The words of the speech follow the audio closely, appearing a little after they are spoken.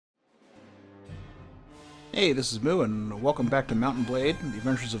Hey, this is Moo, and welcome back to Mountain Blade, The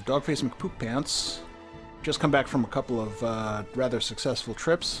Adventures of Dogface McPoopants. Just come back from a couple of rather successful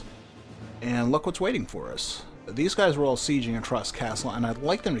trips, and look what's waiting for us. These guys were all sieging Etrosq Castle, and I'd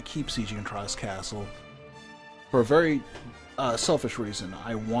like them to keep sieging Etrosq Castle for a very selfish reason.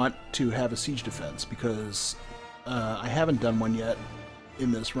 I want to have a siege defense, because I haven't done one yet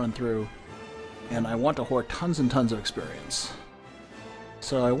in this run-through, and I want to hoard tons and tons of experience.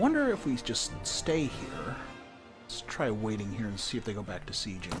 So I wonder if we just stay here. Let's try waiting here and see if they go back to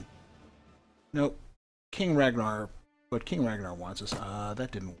sieging. Nope. King Ragnar. But King Ragnar wants us.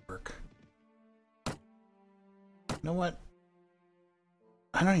 That didn't work. You know what?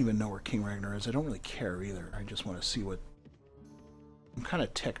 I don't even know where King Ragnar is. I don't really care either. I just want to see what... I'm kind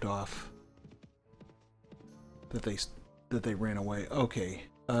of ticked off that they ran away. Okay.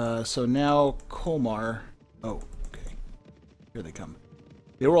 So now Colmar... Oh, okay. Here they come.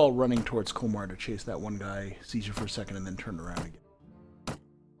 They were all running towards Colmar to chase that one guy, siege it for a second, and then turn around again.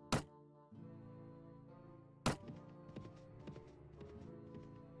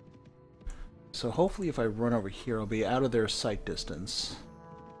 So hopefully if I run over here, I'll be out of their sight distance.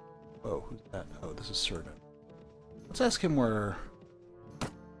 Oh, who's that? Oh, this is Certain. Let's ask him where...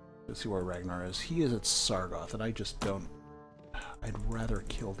 Let's see where Ragnar is. He is at Sargoth, and I just don't... I'd rather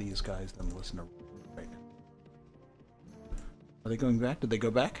kill these guys than listen to... Right now. Are they going back? Did they go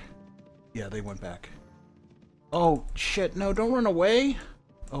back? Yeah, they went back. Oh, shit. No, don't run away.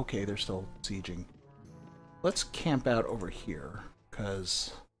 Okay, they're still sieging. Let's camp out over here,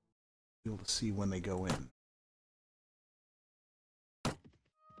 because we'll be able to see when they go in.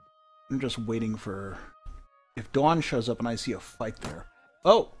 I'm just waiting for... If Dawn shows up and I see a fight there.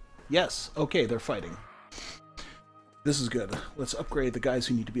 Oh, yes. Okay, they're fighting. This is good. Let's upgrade the guys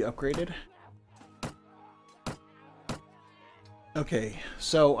who need to be upgraded. Okay,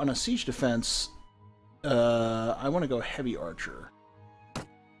 so on a siege defense, I want to go heavy archer.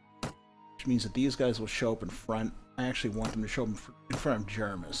 Which means that these guys will show up in front. I actually want them to show up in front of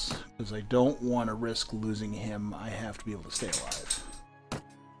Jermis, because I don't want to risk losing him. I have to be able to stay alive.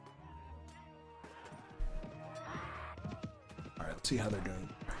 Alright, let's see how they're doing.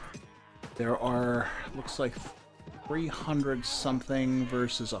 There are, looks like 300 something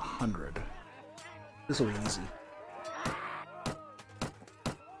versus 100. This will be easy.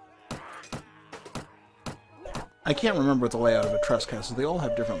 I can't remember the layout of Etrosq Castle. They all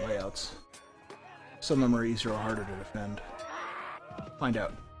have different layouts. Some of them are easier or harder to defend. Find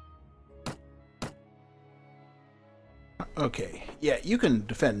out. Okay. Yeah, you can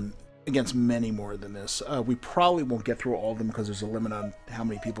defend against many more than this. We probably won't get through all of them because there's a limit on how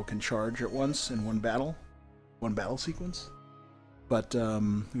many people can charge at once in one battle sequence. But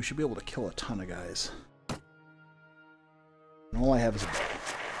we should be able to kill a ton of guys. And all I have is a bow.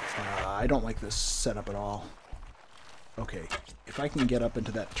 I don't like this setup at all. Okay, if I can get up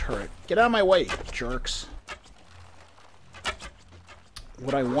into that turret... Get out of my way, jerks!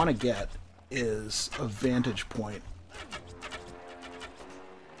 What I want to get is a vantage point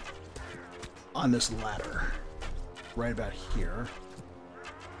on this ladder. Right about here.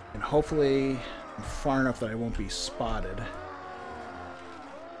 And hopefully I'm far enough that I won't be spotted.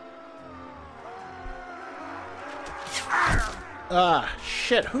 Ah,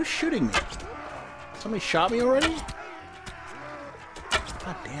 shit, who's shooting me? Somebody shot me already?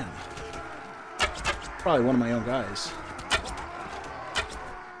 God damn. Probably one of my own guys.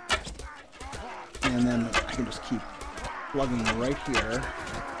 And then I can just keep plugging right here.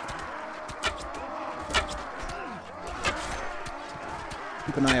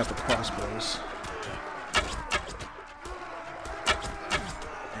 Keep an eye out for crossbows.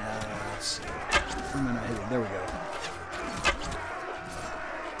 Let's see. Where am I not hitting? There we go.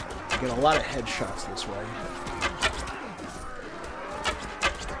 Get a lot of headshots this way.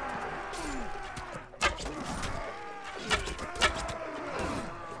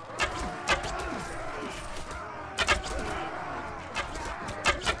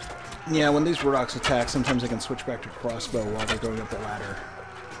 Yeah, when these Rhodoks attack, sometimes I can switch back to crossbow while they're going up the ladder.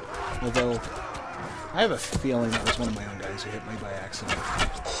 Although, I have a feeling that was one of my own guys who hit me by accident.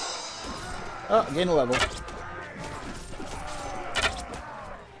 Oh, gain a level.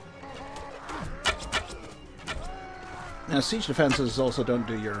 Now, siege defenses also don't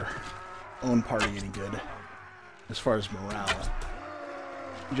do your own party any good, as far as morale.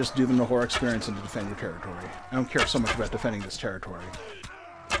 You just do them to hoard experience and to defend your territory. I don't care so much about defending this territory.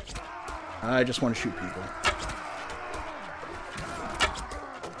 I just want to shoot people.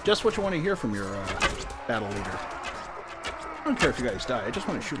 Just what you want to hear from your battle leader. I don't care if you guys die, I just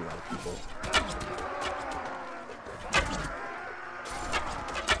want to shoot a lot of people.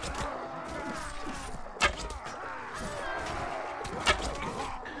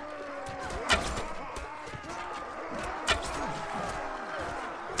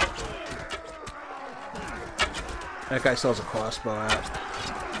 That guy still has a crossbow out.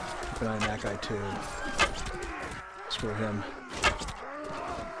 Keep an eye on that guy too. Screw him.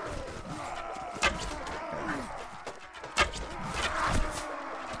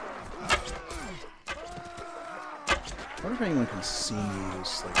 I wonder if anyone can see me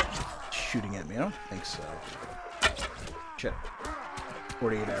who's like shooting at me. I don't think so. Shit.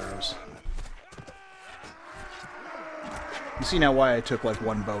 48 arrows. You see now why I took like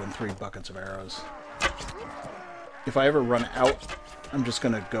 1 bow and 3 buckets of arrows. If I ever run out, I'm just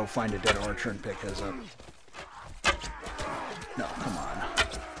gonna go find a dead archer and pick his up. No, come on.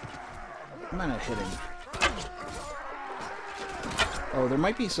 Am I not hitting? Oh, there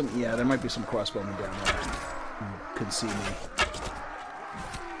might be some... Yeah, there might be some crossbowmen down there who can see me.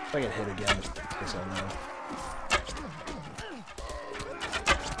 If I get hit again, I guess I'll know.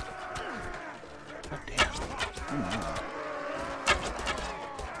 God damn. Come on.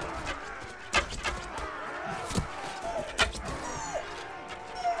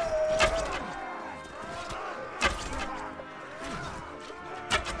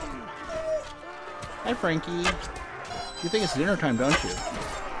 Hi, Frankie. You think it's dinner time, don't you?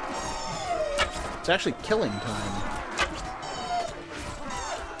 It's actually killing time.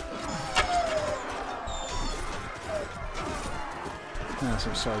 Ah,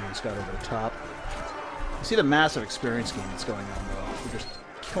 some sergeants got over the top. You see the massive experience gain that's going on, though. We're just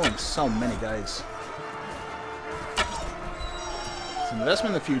killing so many guys. It's an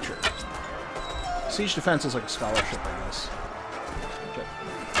investment in the future. Siege defense is like a scholarship, I guess. Okay.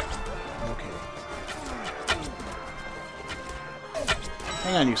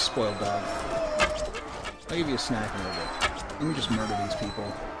 Hang on, you spoiled dog. I'll give you a snack in a little bit. Let me just murder these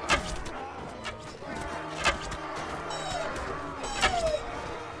people.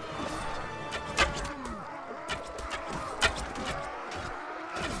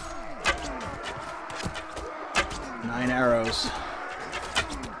 Arrows.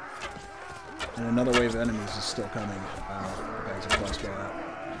 And another wave of enemies is still coming. Wow, the guy's a crossbow out.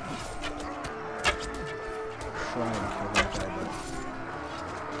 Try and kill that guy, but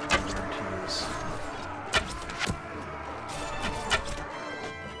no guarantees.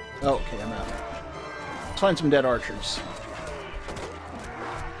 Oh, okay, I'm out. Let's find some dead archers.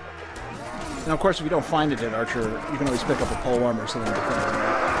 Now, of course, if you don't find a dead archer, you can always pick up a pole armor or something to defend it.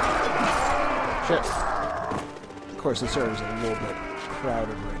 Shit. Of course, this area is a little bit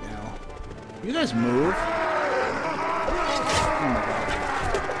crowded right now. You guys move? Oh my god.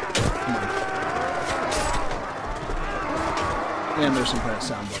 Come on. And there's some kind of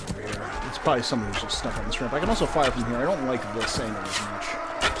sound bug over here. It's probably someone who's just stuck on this ramp. I can also fire from here. I don't like this angle as much.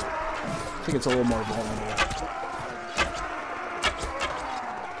 I think it's a little more vulnerable.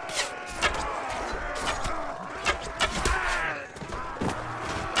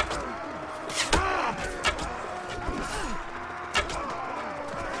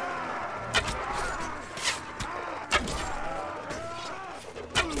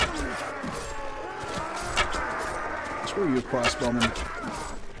 Screw you, crossbowman.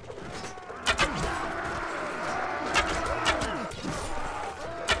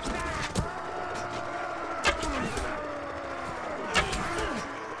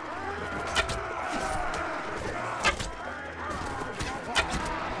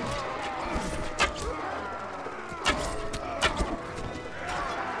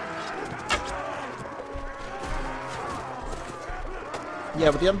 Yeah,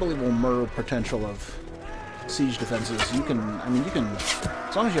 but the unbelievable murder potential of siege defenses, you can,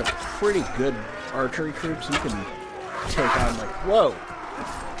 as long as you have pretty good archery troops, you can take on, like, whoa!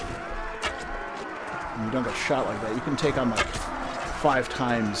 And you don't get shot like that, you can take on, like, 5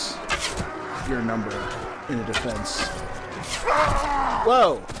 times your number in a defense.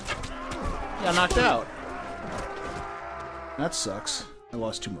 Whoa! Yeah, knocked out. That sucks. I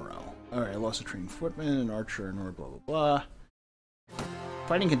lost 2 morale. Alright, I lost a trained footman, an archer, and blah blah blah.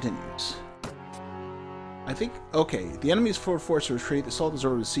 Fighting continues. I think, okay, the enemy's forced to retreat, the assault is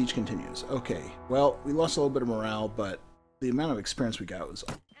over, the siege continues. Okay, well, we lost a little bit of morale, but the amount of experience we got was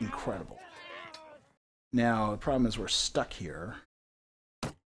incredible. Now, the problem is we're stuck here.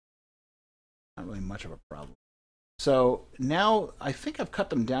 Not really much of a problem. So, now, I think I've cut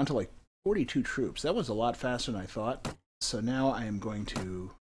them down to like 42 troops. That was a lot faster than I thought. So now I am going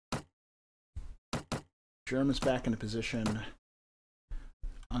to... Germans back into position.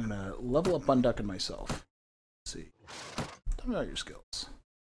 I'm going to level up Bunduck and myself. Let's see. Tell me about your skills.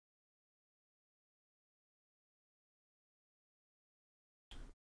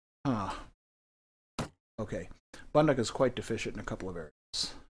 Okay. Bunduck is quite deficient in a couple of areas.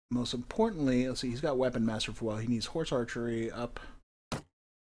 Most importantly, let's see, he's got Weapon Master for a while. He needs Horse Archery up.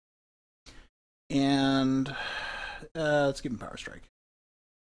 And Let's give him Power Strike.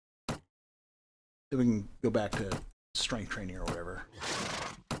 Then we can go back to strength training or whatever.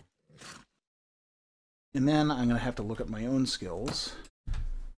 And then I'm going to have to look at my own skills.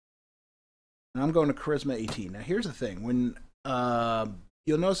 And I'm going to Charisma 18. Now here's the thing. When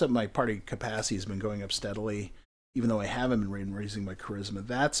you'll notice that my party capacity has been going up steadily, even though I haven't been raising my Charisma.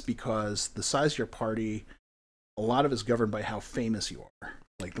 That's because the size of your party, a lot of it is governed by how famous you are.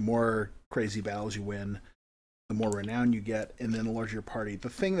 Like, the more crazy battles you win, the more renown you get, and then the larger your party. The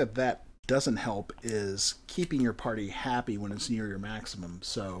thing that doesn't help is keeping your party happy when it's near your maximum.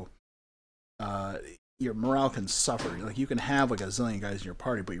 So your morale can suffer. Like, you can have like a zillion guys in your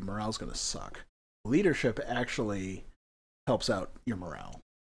party, but your morale's going to suck. Leadership actually helps out your morale.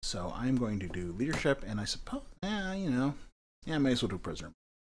 So I'm going to do leadership, and I suppose, I may as well do prisoner.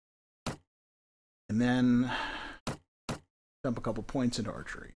 And then dump a couple points into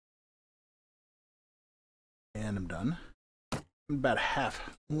archery. And I'm done. I'm about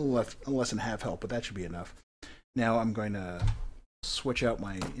half, a little less than half health, but that should be enough. Now I'm going to switch out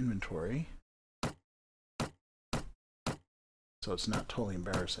my inventory, so it's not totally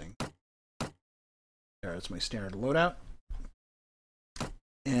embarrassing. There, that's my standard loadout.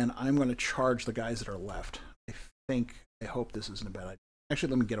 And I'm going to charge the guys that are left. I hope this isn't a bad idea. Actually,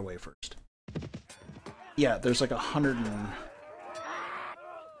 let me get away first. Yeah, there's like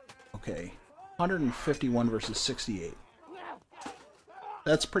 151 versus 68.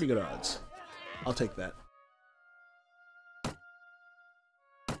 That's pretty good odds. I'll take that.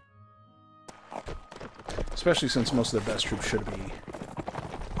 Especially since most of the best troops should be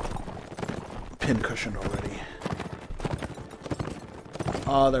pin-cushioned already.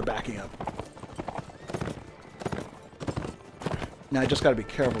 Oh, they're backing up. Now I just gotta be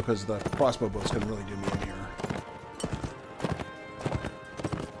careful because the crossbow bolts can really do me in here.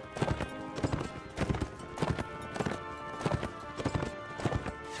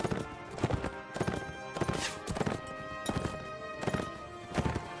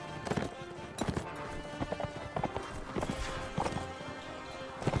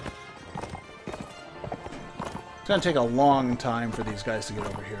 It's gonna take a long time for these guys to get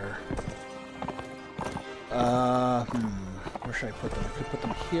over here. Where should I put them? I could put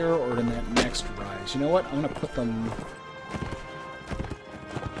them here or in that next rise. You know what? I'm gonna put them...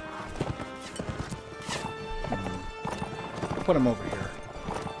 I'll put them over here.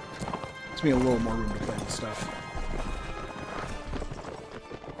 Gives me a little more room to play with stuff.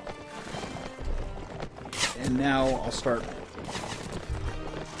 And now I'll start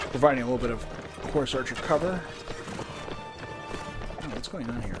providing a little bit of horse archer cover. What's going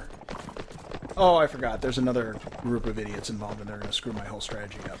on here? Oh, I forgot. There's another group of idiots involved, and they're going to screw my whole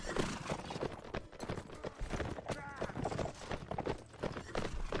strategy up.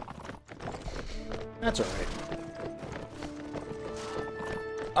 That's alright.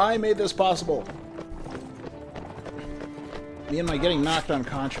 I made this possible. Me and my getting knocked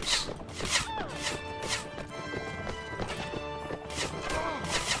unconscious.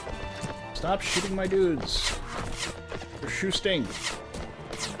 Stop shooting my dudes. They're shoe-sting.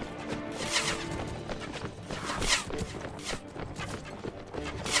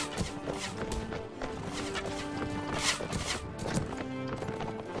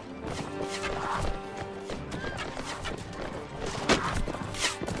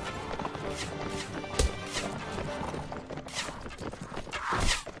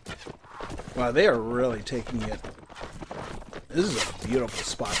 Wow, they are really taking it. This is a beautiful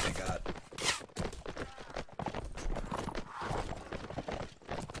spot they got.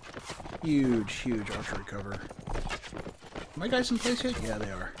 Huge, huge archery cover. Are my guys in place yet? Yeah, they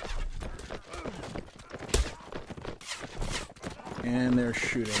are. And they're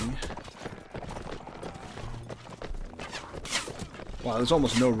shooting. Wow, there's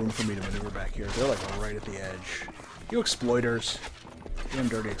almost no room for me to maneuver back here. They're like right at the edge. You exploiters. Damn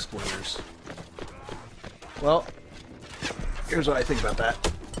dirty exploiters. Well, here's what I think about that.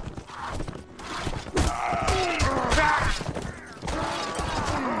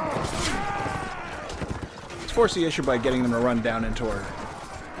 Let's force the issue by getting them to run down into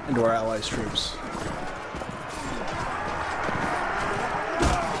our allies' troops.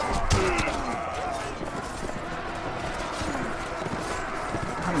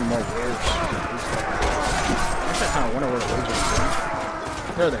 How many more waves? Actually, I kind of wonder where the waves are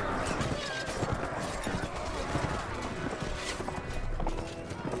going. There they are.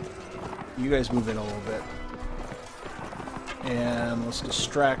 You guys move in a little bit. And let's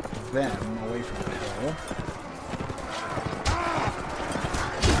distract them away from the hill.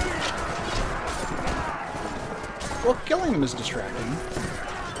 Well, killing them is distracting.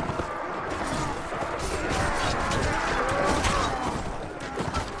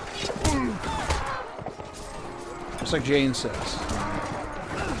 Just like Jane says.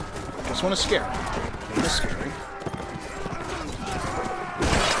 Just want to scare me. It is scary.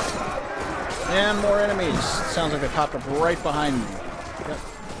 And more enemies. Sounds like they popped up right behind me. Yep.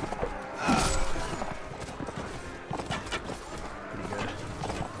 Pretty good.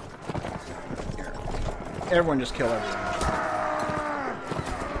 Here. Everyone just kill everyone.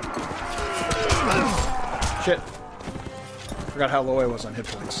 Shit. Forgot how low I was on hit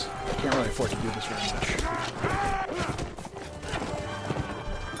points. Can't really afford to do this very much.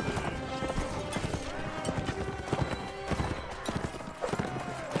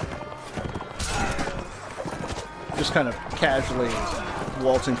 Just kind of casually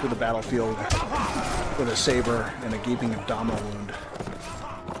waltzing through the battlefield with a saber and a gaping abdominal wound.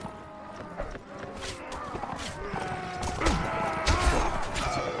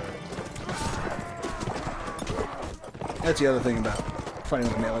 That's the other thing about fighting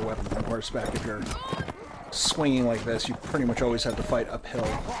with a melee weapon on horseback. If you're swinging like this, you pretty much always have to fight uphill.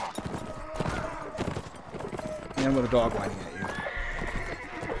 And with a dog whining at you.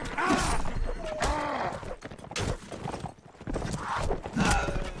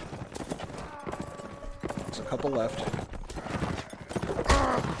 There's a couple left.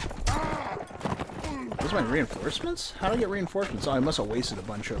 Those are my reinforcements? How did I get reinforcements? Oh, I must have wasted a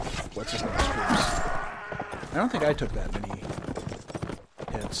bunch of what's-his-name's troops. I don't think I took that many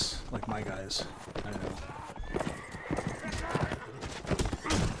hits, like my guys. I don't know.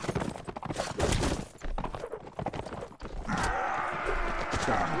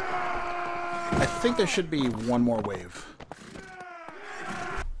 I think there should be one more wave.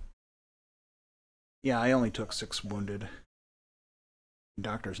 Yeah, I only took 6 wounded.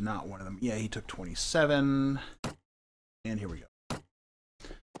 Doctor's not one of them. Yeah, he took 27. And here we go.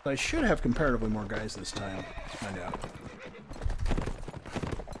 So I should have comparatively more guys this time. Let's find out.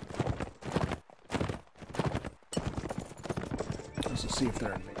 Let's see if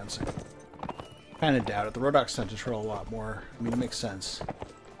they're advancing. Kind of doubt it. The Rhodoks tend to trail a lot more. I mean, it makes sense.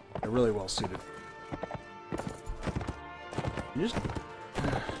 They're really well suited. You just...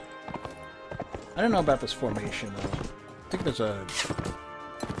 I don't know about this formation, though. I think there's a...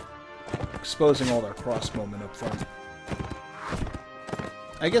 exposing all their crossbowmen up front.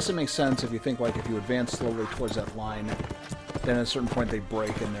 I guess it makes sense if you think, like, if you advance slowly towards that line, then at a certain point they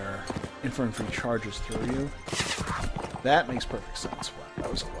break and their infantry charges through you. That makes perfect sense. Wow,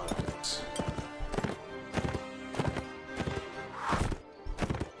 that was a lot of hits.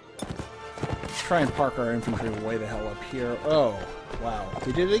 Try and park our infantry way the hell up here. Oh, wow.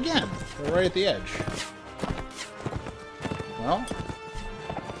 They did it again. They're right at the edge. Well,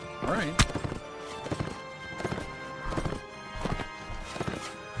 alright.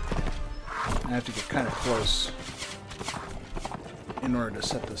 I have to get kind of close in order to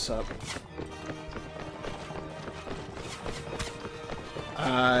set this up.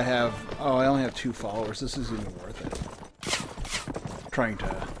 I have... oh, I only have 2 followers. This isn't even worth it. I'm trying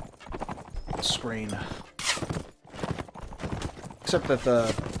to screen. Except that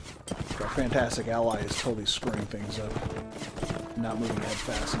our fantastic ally is totally screwing things up. Not moving ahead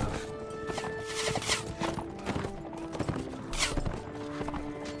fast enough.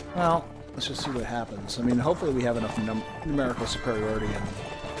 Well... let's just see what happens. I mean, hopefully we have enough numerical superiority, and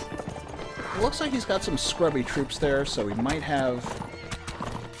it looks like he's got some scrubby troops there, so we might have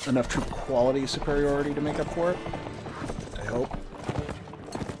enough troop quality superiority to make up for it. I hope.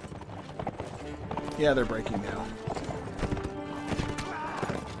 Yeah, they're breaking now.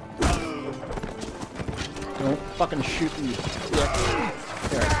 Don't fucking shoot me. Yeah.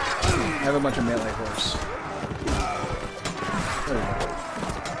 There. I have a bunch of melee horse. There we go.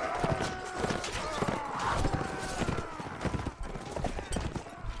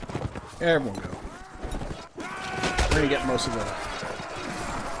 Everyone go. We're gonna get most of the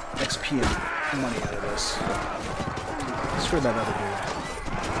XP and money out of this. Screw that other dude.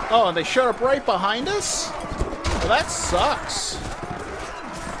 Oh, and they showed up right behind us? Well, that sucks.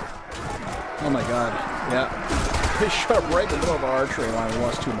 Oh my god. Yeah. They showed up right in the middle of our archery line. We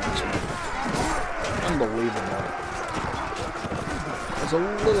lost 2 marksmen. Unbelievable. I was a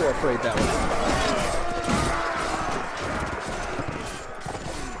little afraid that would happen.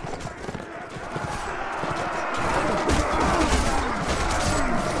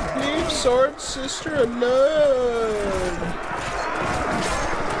 Sword sister alone.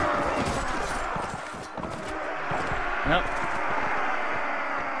 Yep.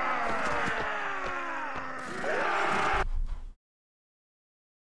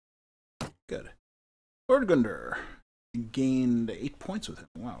 Good. Lord Gunder gained 8 points with him.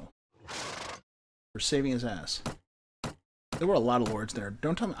 Wow. For saving his ass. There were a lot of lords there.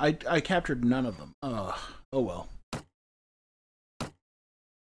 Don't tell me I captured none of them. Oh well.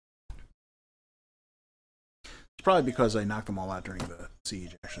 It's probably because I knocked them all out during the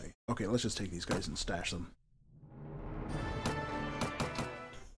siege, actually. Okay, let's just take these guys and stash them.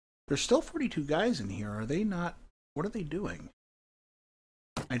 There's still 42 guys in here. Are they not... What are they doing?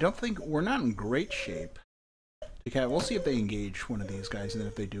 I don't think... We're not in great shape. Okay, we'll see if they engage one of these guys, and then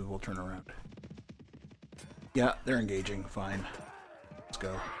if they do, we'll turn around. Yeah, they're engaging. Fine. Let's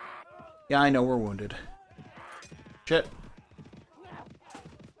go. Yeah, I know we're wounded. Shit.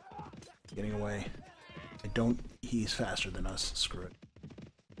 Getting away. I don't... He's faster than us. Screw it.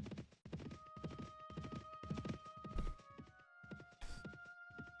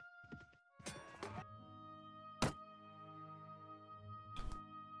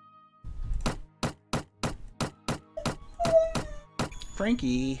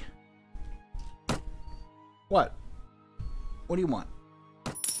 Frankie. What? What do you want?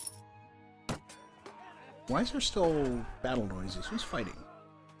 Why is there still battle noises? Who's fighting?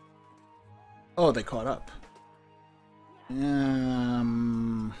 Oh, they caught up.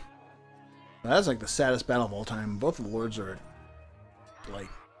 That's like the saddest battle of all time. Both of the lords are at, like,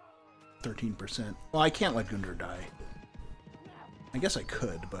 13%. Well, I can't let Gundr die. I guess I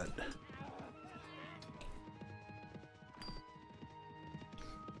could, but...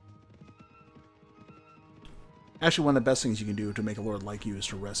 Actually, one of the best things you can do to make a lord like you is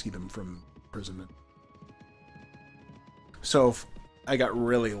to rescue them from imprisonment. So if I got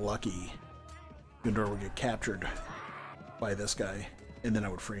really lucky, Gundr would get captured by this guy, and then I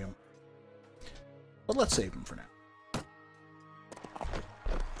would free him. But let's save him for now.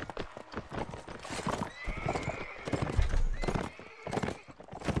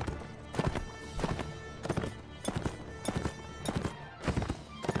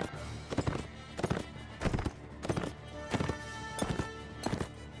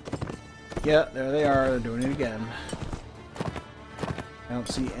 Yeah, there they are. They're doing it again. I don't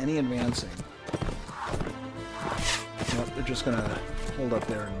see any advancing. Nope, they're just gonna hold up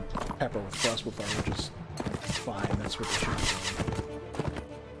there and pepper with crossbow fire, which is fine. That's what they should be doing.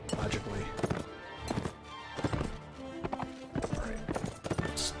 Logically. Alright.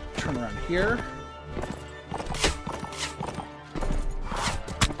 Let's turn around here.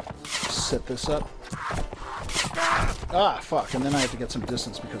 Set this up. Ah, fuck, and then I have to get some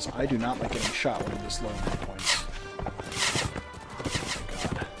distance because I do not like getting shot when I'm this low in hit points. Oh my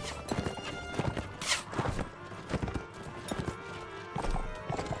god.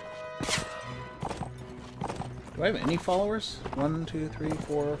 Do I have any followers? 1, 2, 3,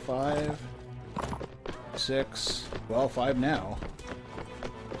 4, 5, 6. Well, 5 now.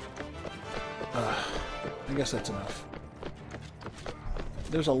 I guess that's enough.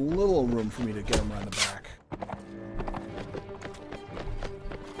 There's a little room for me to get them around the back.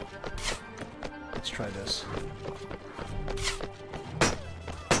 Let's try this.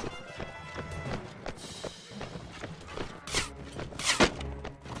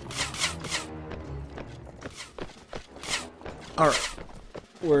 Alright.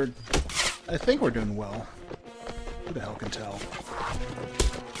 I think we're doing well. Who the hell can tell?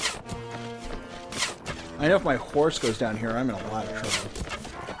 I know if my horse goes down here, I'm in a lot of trouble.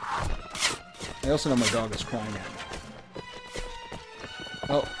 I also know my dog is crying at me.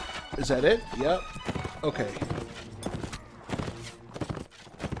 Oh, is that it? Yep. Okay.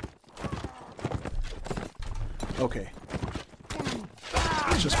 Okay.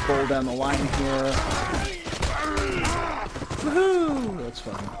 Let's just pull down the line here. Woohoo! That's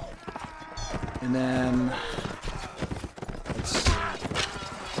fun. And then... Let's see.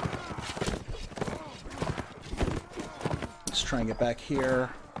 Let's try and get back here.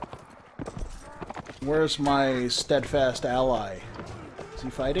 Where's my steadfast ally? Is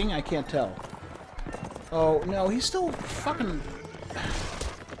he fighting? I can't tell. Oh, no, he's still fucking...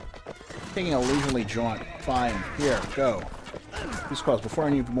 taking a leisurely jaunt. Fine. Here, go. These calls before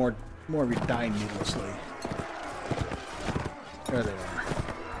I need more of you dying needlessly. There they are.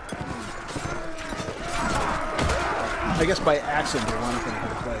 I guess by accident they wound up in a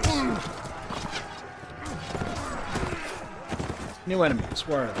good place. New enemies.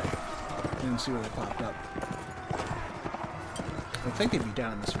 Where are they? I didn't see where they popped up. I think they'd be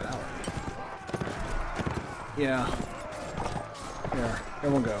down in this valley. Yeah. Here,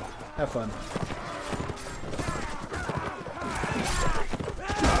 everyone go. Have fun.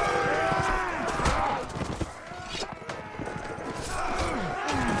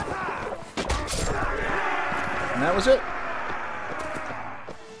 And that was it.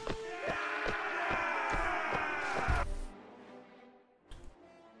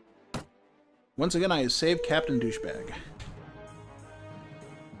 Once again, I saved Captain Douchebag.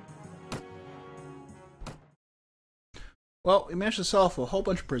 Well, we managed to sell off a whole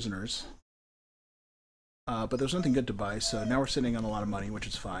bunch of prisoners. But there's nothing good to buy, so now we're sitting on a lot of money, which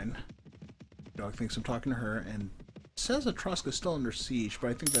is fine. Dog thinks I'm talking to her, and says Etrosq is still under siege, but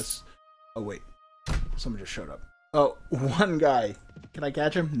I think that's... Oh, wait. Someone just showed up. Oh, one guy. Can I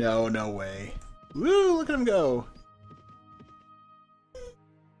catch him? No, no way. Woo, look at him go.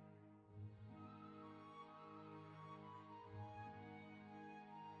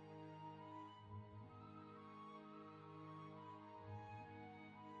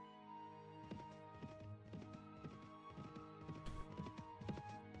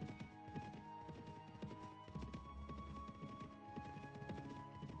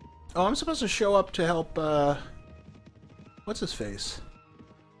 Oh, I'm supposed to show up to help, what's his face?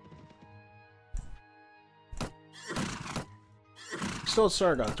 Still at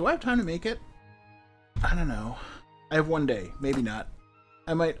Sargoth. Do I have time to make it? I don't know. I have one day. Maybe not.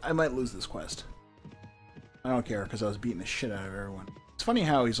 I might lose this quest. I don't care, because I was beating the shit out of everyone. It's funny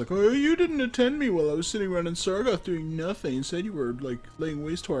how he's like, oh, you didn't attend me while I was sitting around in Sargoth doing nothing. Instead, you were, like, laying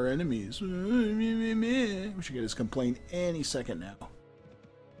waste to our enemies. We should get his complaint any second now.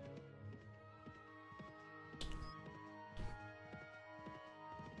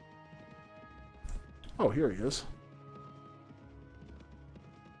 Oh, here he is.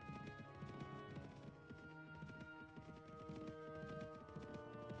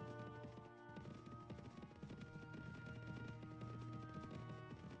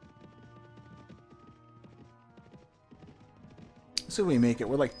 Let's see if we make it.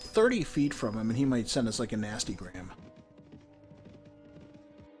 We're like 30 feet from him, and he might send us like a nasty gram.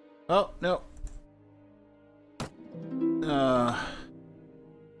 Oh, no.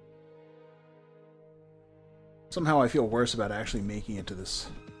 Somehow I feel worse about actually making it to this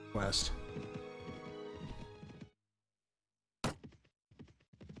quest.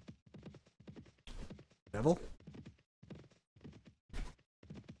 Devil?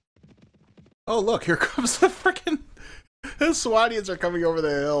 Oh, look, here comes the frickin'... The Swadians are coming over the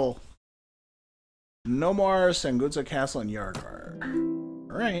hill. No more Etrosq Castle and Yargar.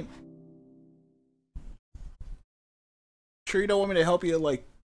 Alright. Sure you don't want me to help you, like,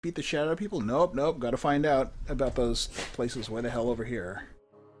 beat the shit out of people? Nope, nope. Gotta find out about those places way the hell over here.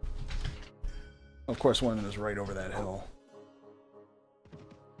 Of course, one of them is right over that hill.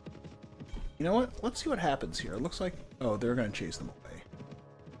 You know what? Let's see what happens here. It looks like... Oh, they're gonna chase them away.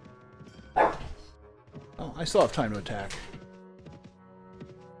 Oh, I still have time to attack.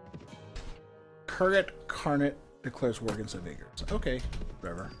 Kurgat Karnat declares war against the besiegers. Okay,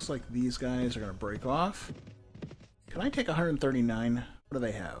 whatever. It's like these guys are gonna break off. Can I take 139? What do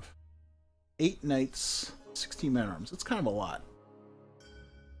they have? 8 knights, 16 men-arms. It's kind of a lot.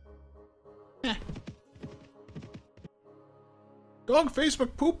 Eh. Dog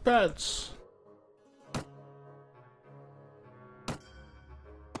Facebook poop pants!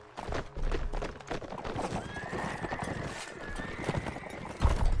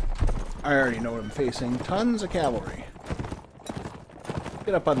 I already know what I'm facing. Tons of cavalry.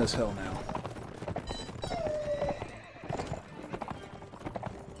 Get up on this hill now.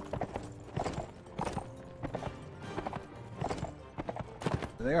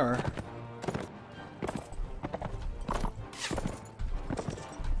 There they are.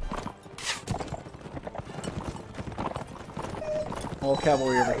 All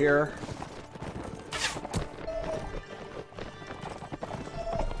cavalry over here.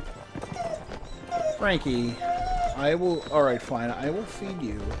 Frankie, I will... Alright, fine. I will feed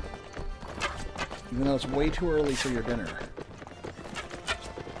you. Even though it's way too early for your dinner.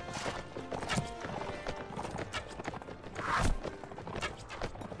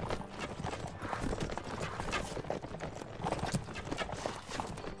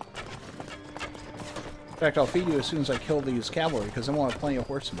 In fact, I'll feed you as soon as I kill these cavalry, because I want plenty of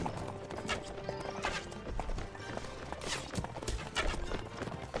horse meat.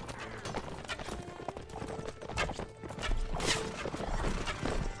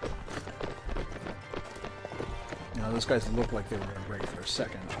 Those guys look like they were going to break for a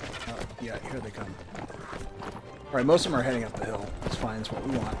second. Yeah, here they come. Alright, most of them are heading up the hill. That's fine, that's what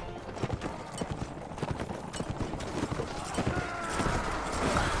we want.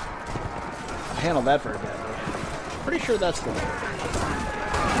 I handled that very badly. Pretty sure that's the way.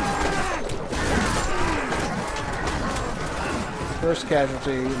 First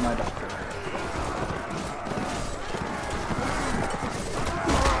casualty, my doctor.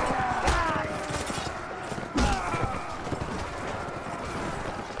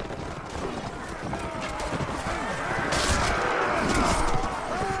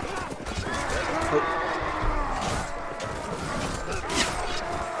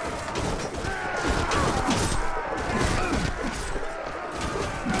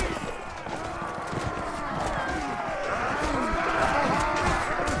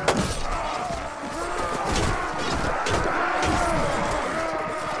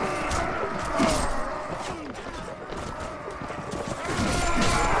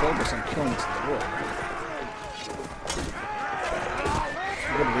 Lord.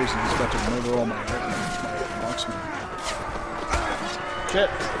 For good reason, he's about to murder all my marksmen. Shit!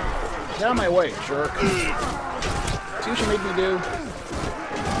 Get out of my way, jerk. See what you made me do?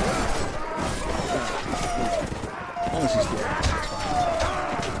 As long as he's dead, that's fine.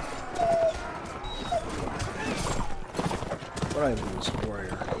 What did I lose?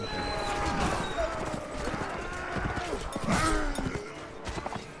 Warrior. Okay.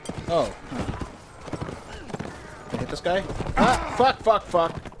 Oh. Huh. Can I hit this guy? Ah! Fuck, fuck,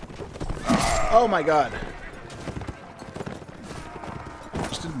 fuck! Oh my god.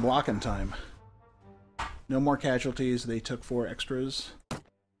 Just didn't block in time. No more casualties. They took 4 extras.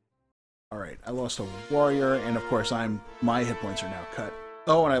 Alright, I lost a warrior, and of course my hit points are now cut.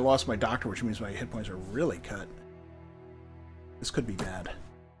 Oh, and I lost my doctor, which means my hit points are really cut. This could be bad.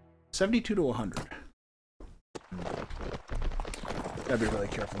 72 to 100. Gotta be really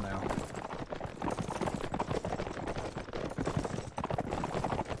careful now.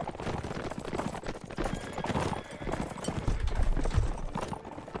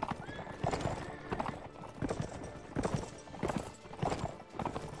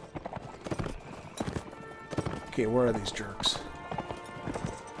 Okay, where are these jerks?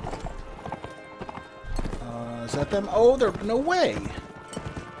 Is that them? Oh, they're... No way!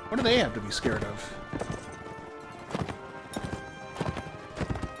 What do they have to be scared of?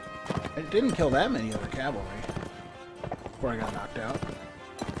 I didn't kill that many other cavalry before I got knocked out.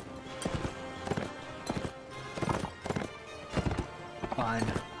 Fine.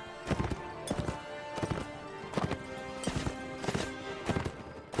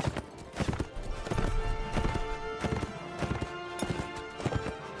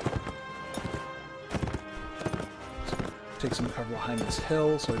 Take some cover behind this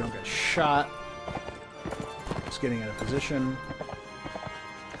hill so I don't get shot. Just getting out of position.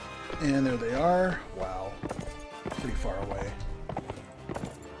 And there they are. Wow. Pretty far away.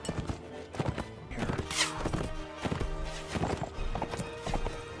 Here.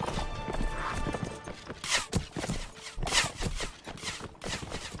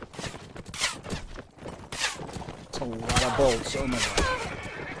 It's a lot of bolts. Oh my god.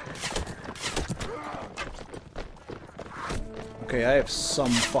 Okay, I have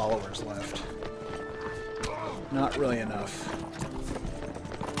some followers left. Not really enough.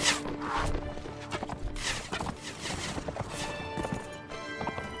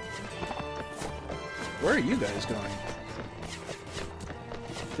 Where are you guys going?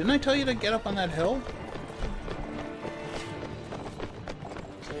 Didn't I tell you to get up on that hill?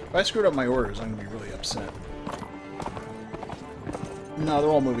 If I screwed up my orders, I'm going to be really upset. No, they're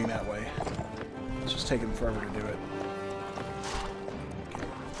all moving that way. It's just taking forever to do it.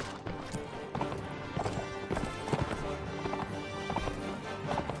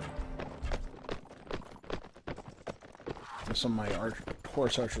 Some of my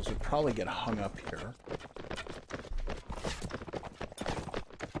horse archers would probably get hung up here.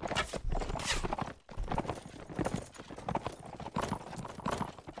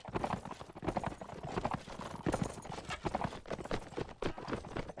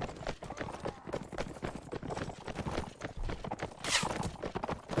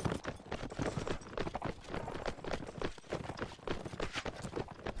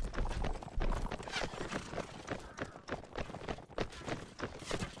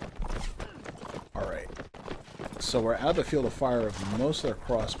 So we're out of the field of fire of most of their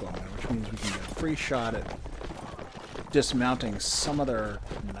crossbowmen, which means we can get a free shot at dismounting some of their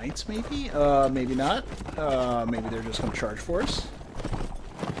knights, maybe? Maybe not. Maybe they're just going to charge for us.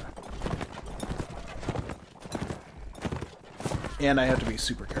 And I have to be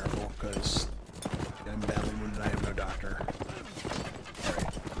super careful, because I'm badly wounded and I have no doctor.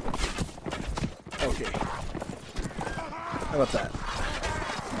 Alright. Okay. How about that?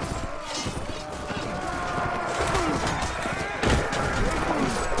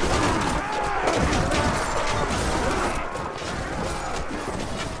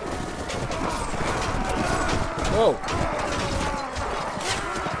 Whoa!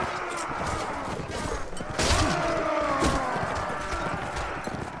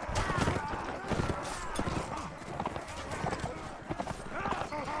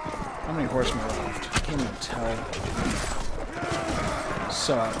 How many horsemen are left? I can't even tell.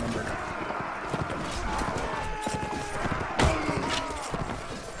 So outnumbered.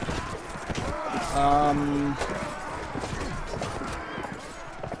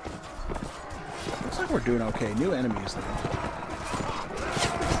 We're doing okay. New enemies, though.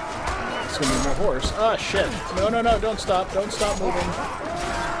 It's gonna be more horse. Ah, shit. No, no, no. Don't stop. Don't stop moving.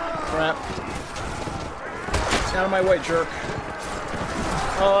 Crap. Get out of my way, jerk.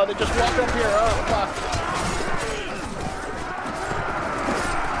 Oh, they just walked up here. Oh, fuck.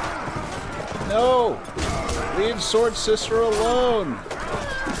 No! Leave Sword Sister alone!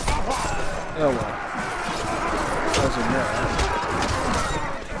 Oh, well. Wasn't there.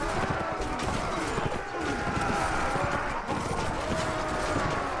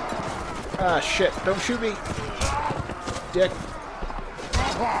 Ah, shit. Don't shoot me. Dick.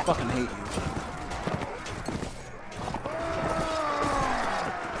 Fucking hate you.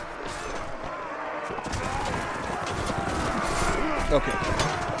 Okay.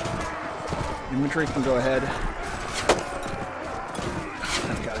 Inventory can go ahead.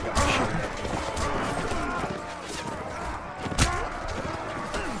 Thank God I got my shield.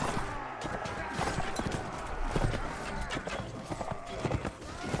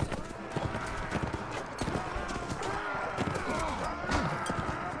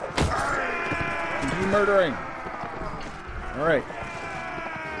 Continue murdering. Alright.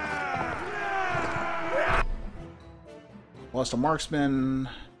 Lost a marksman,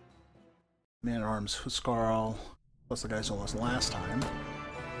 man-at-arms Huskarl, plus the guys who lost last time.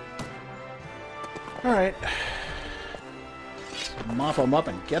 Alright. Mop them up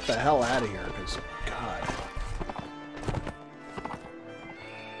and get the hell out of here, because, God.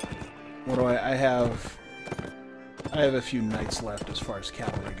 What do I have a few knights left as far as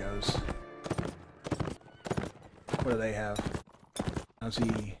cavalry goes. What do they have? I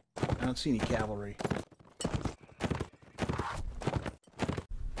don't see any cavalry.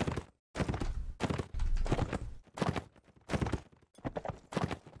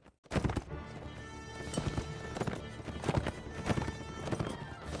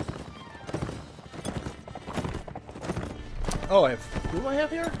 Oh, who do I have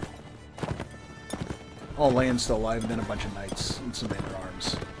here? All land's still alive, and then a bunch of knights and some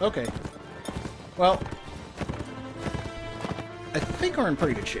men-at-arms. Okay. Well, I think we're in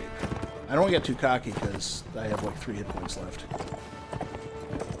pretty good shape. I don't want to get too cocky, because I have like 3 hit points left.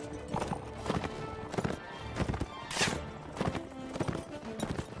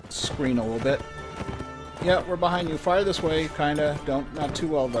 Screen a little bit. Yeah, we're behind you. Fire this way, kinda. Not too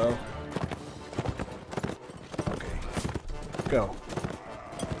well, though. Okay. Go.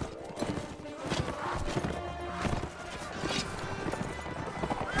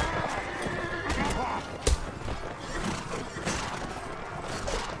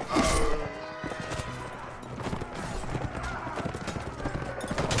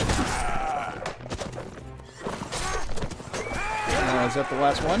 Is that the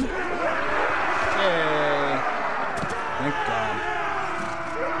last one? Yay! Thank God.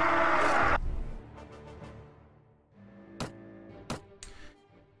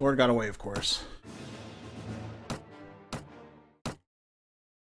 Lord got away, of course.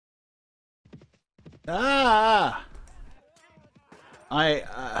 Ah! I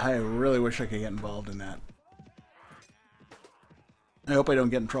really wish I could get involved in that. I hope I don't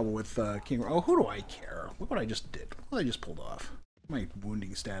get in trouble with King. Oh, who do I care? Look what I just did. What I just pulled off. My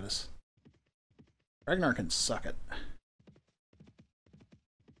wounding status. Ragnar can suck it.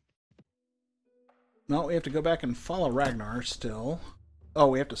 No, we have to go back and follow Ragnar still. Oh,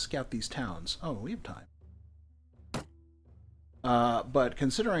 we have to scout these towns. Oh, we have time. But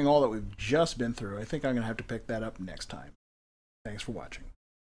considering all that we've just been through, I think I'm going to have to pick that up next time. Thanks for watching.